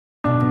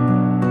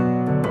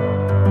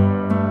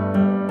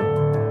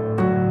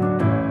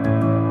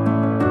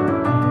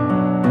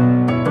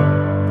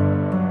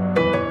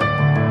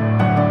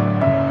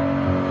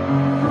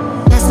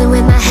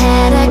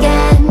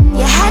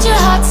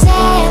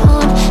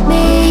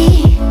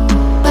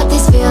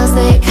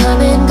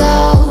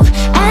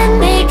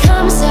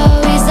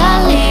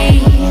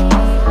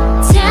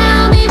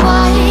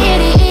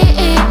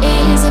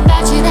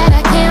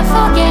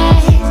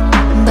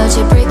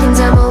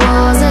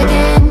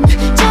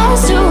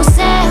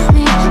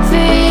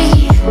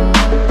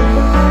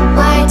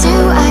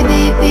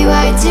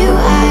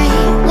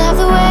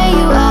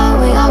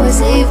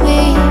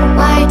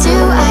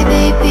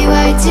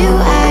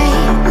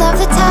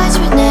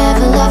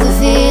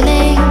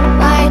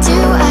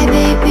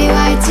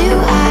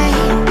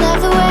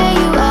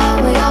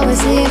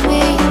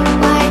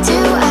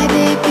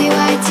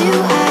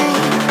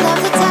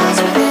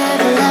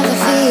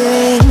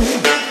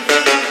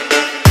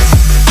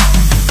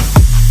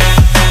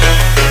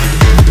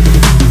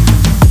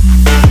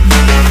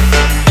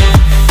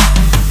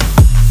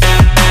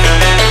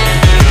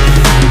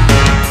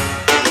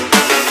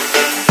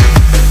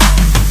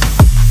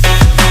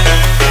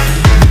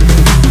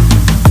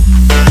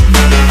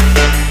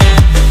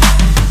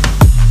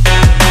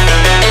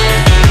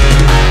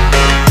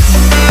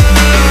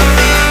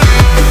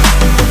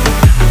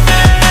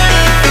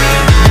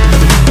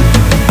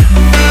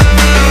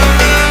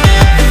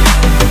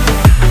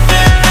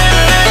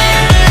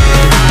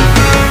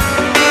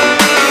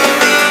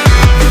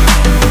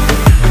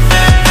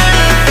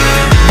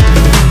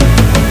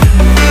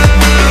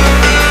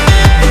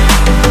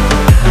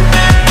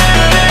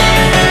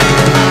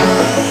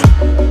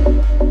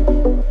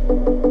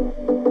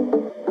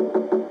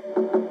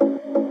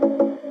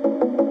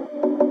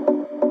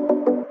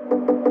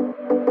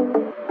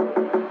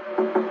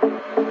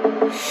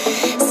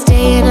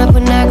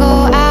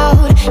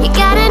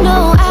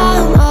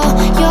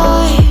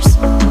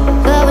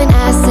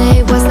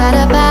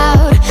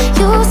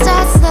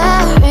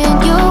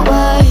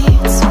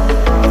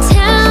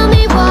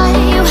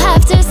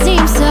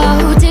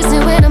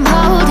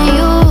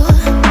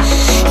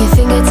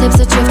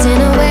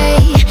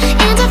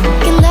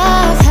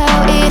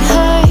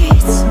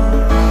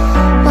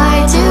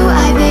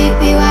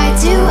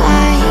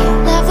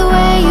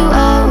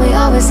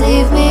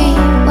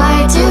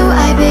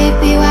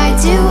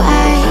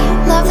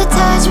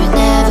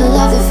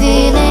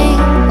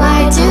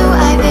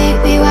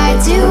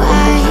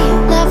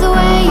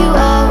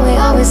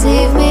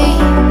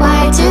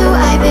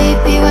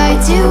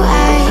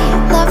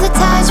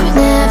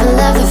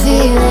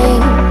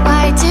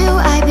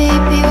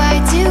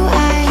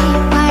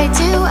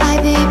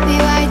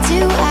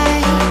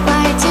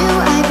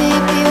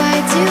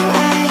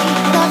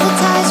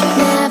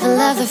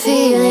the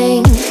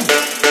feeling.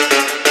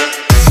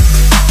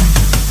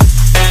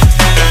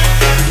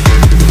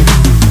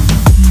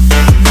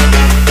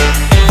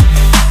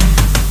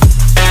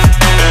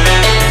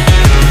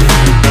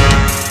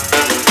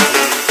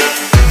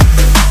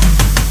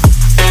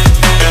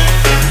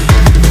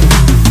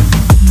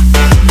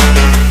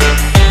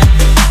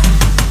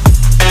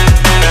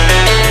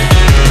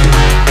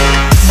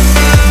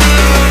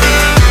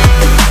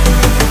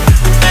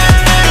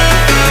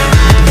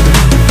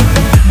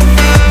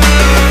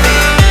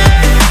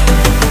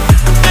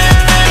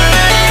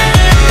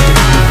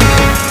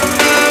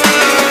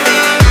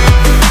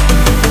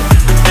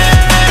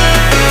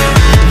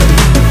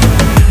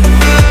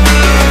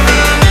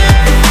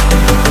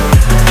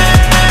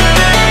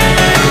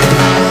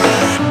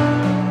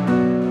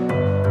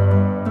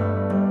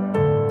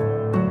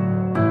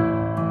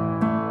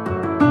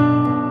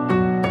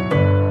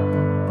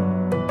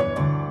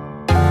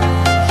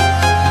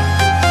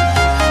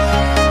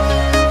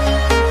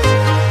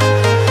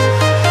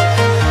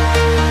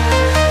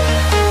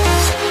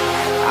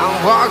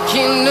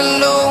 Walking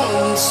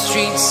alone, the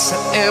streets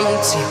are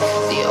empty.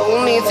 The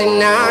only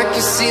thing I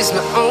can see is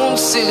my own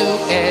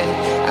silhouette.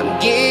 I'm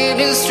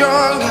getting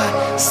stronger,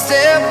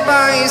 step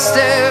by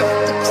step.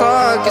 The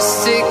clock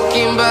is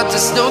ticking, but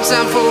there's no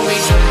time for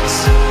regrets.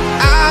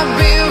 I've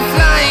been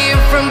flying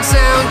from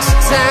town to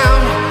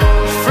town,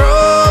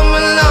 from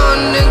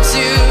London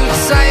to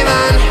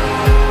Taiwan.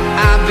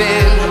 I've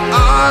been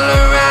all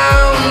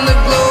around the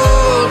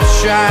globe,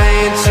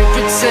 trying to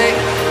protect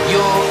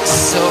your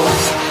soul.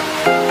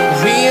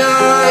 We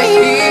are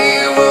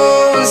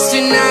heroes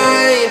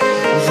tonight.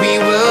 We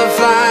will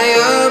fly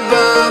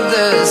above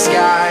the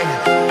sky.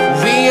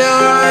 We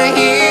are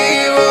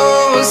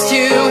heroes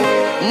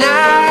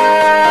tonight.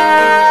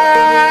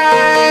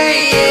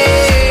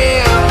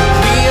 Yeah.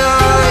 We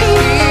are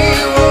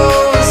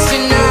heroes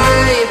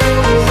tonight.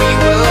 We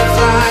will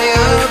fly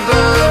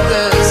above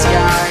the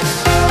sky.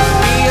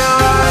 We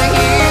are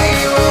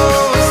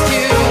heroes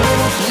tonight.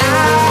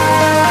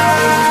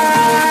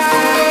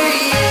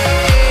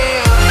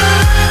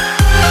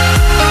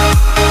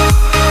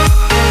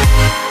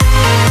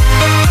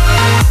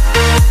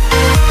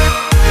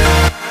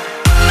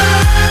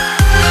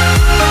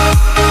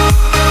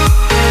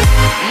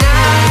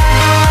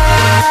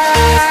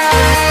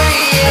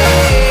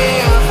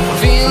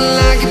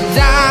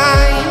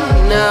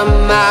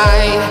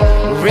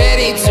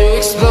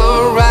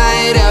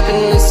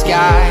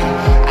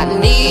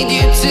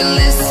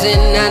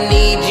 I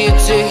need you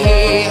to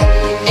hear,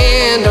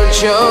 and don't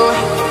show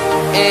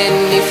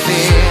any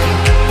fear.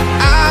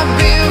 I've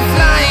been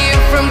flying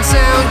from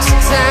town to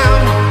town,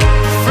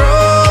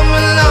 from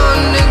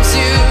London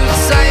to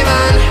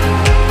Taiwan.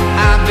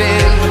 I've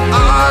been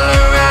all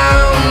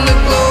around the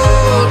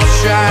globe,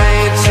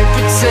 trying to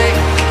protect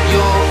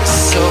your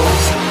soul.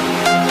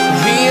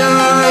 We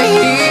are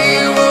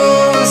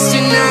heroes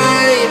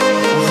tonight.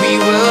 We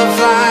will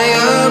fly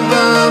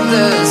above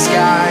the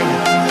sky.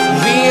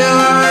 We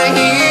are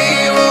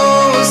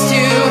heroes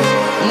tonight.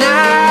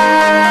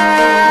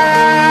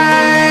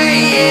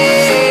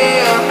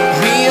 Yeah.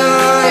 We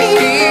are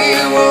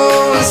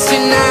heroes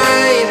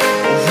tonight.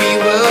 We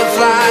will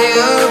fly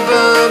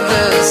above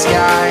the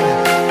sky.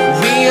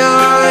 We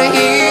are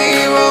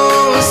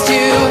heroes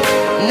tonight.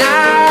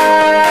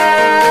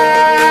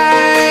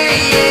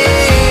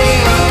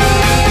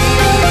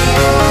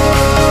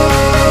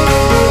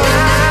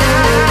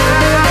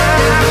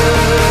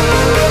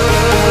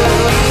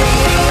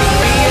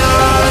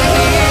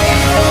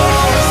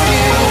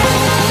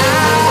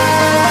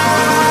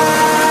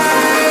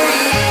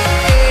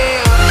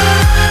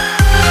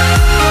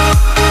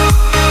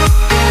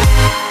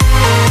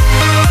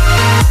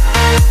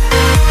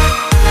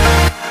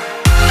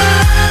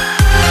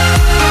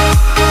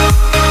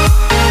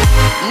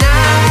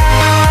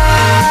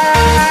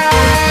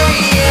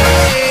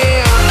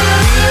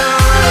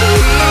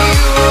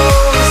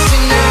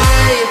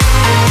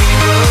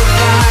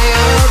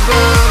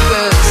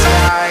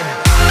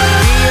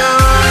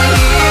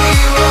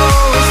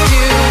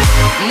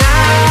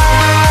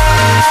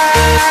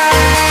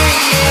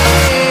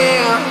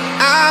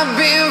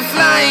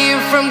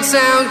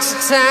 Town to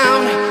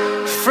town,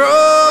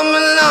 from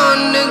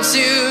London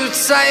to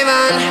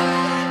Taiwan.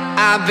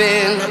 I've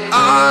been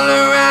all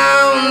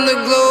around the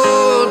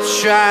globe,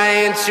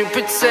 trying to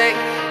protect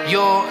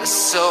your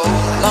soul.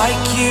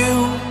 Like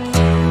you,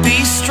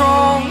 be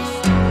strong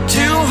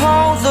to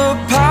hold the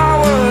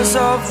powers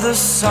of the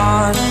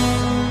sun.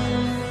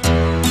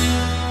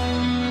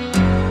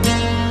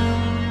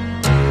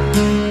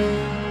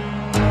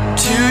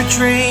 To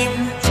dream,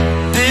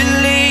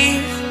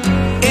 believe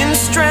in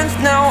strength.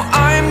 Now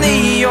I'm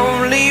the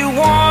only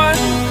one,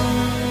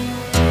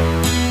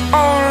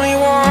 only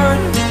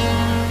one.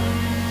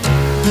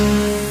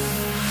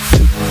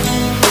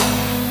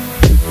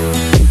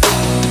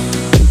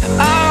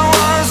 I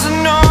was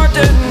an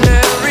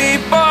ordinary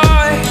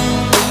boy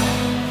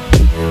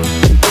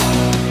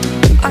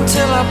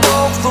until I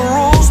broke the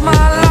rules.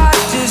 My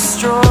life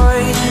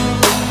destroyed,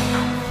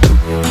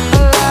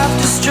 a life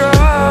destroyed.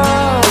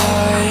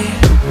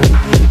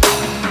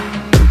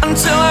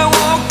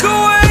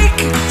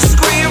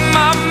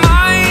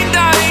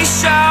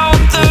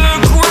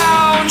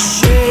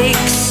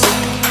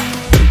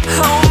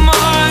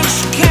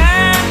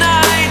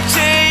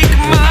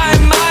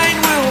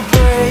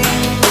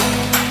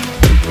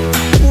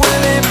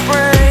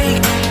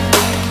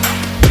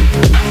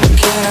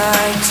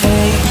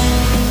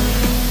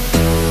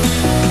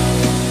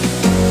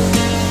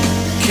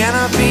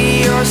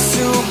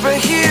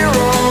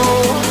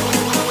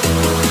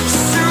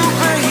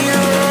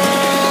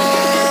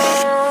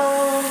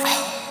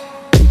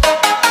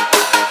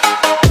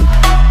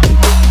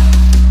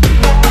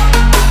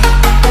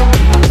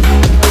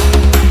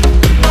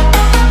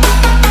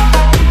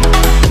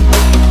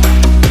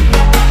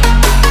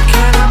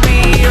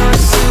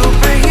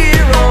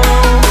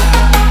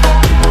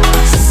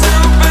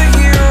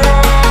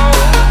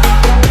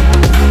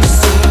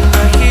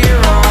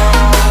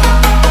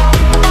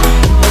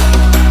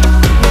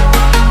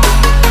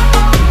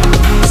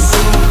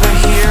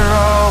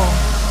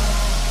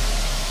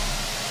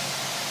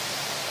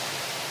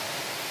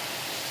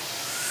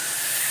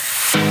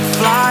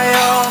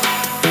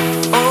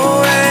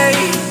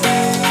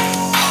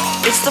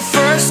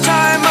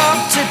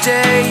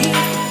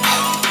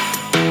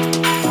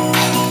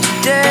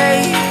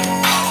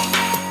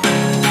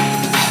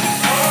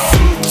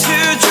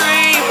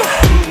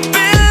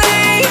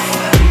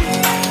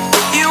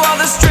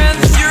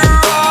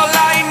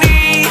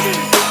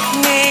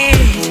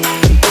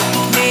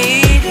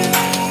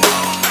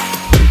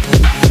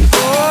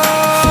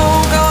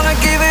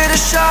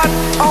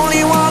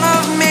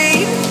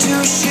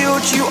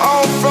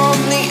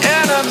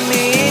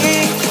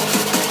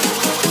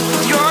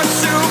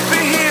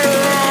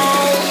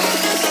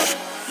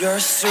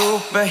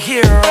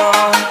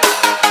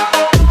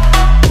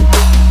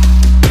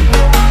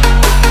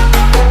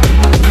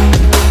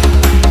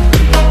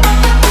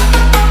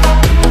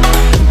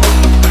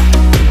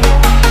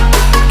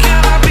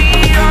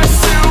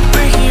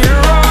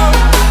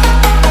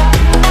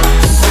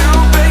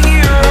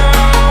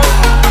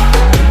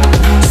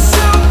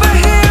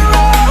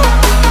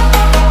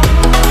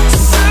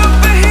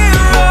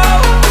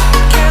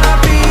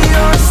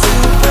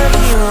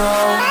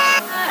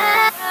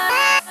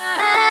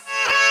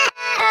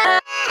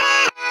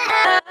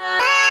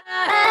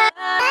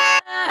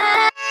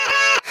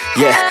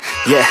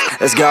 Yeah,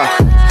 let's go.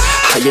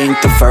 I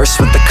ain't the first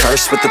with the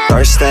curse, with the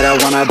thirst that I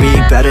wanna be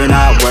better,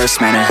 not worse,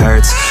 man it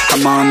hurts.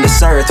 I'm on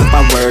this earth with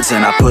my words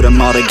and I put them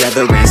all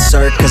together,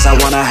 insert, cause I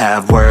wanna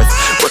have worth.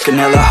 Working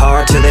hella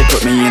hard till they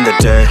put me in the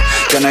dirt.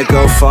 Gonna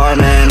go far,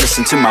 man,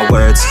 listen to my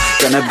words.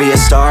 Gonna be a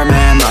star,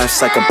 man,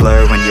 life's like a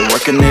blur. When you're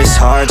working this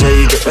hard, yeah,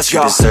 you get what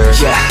you deserve.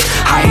 Yeah,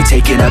 I ain't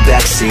taking a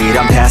backseat,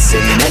 I'm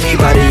passing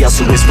anybody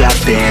else who is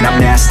rapping, I'm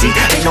nasty.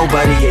 Ain't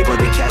nobody able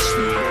to catch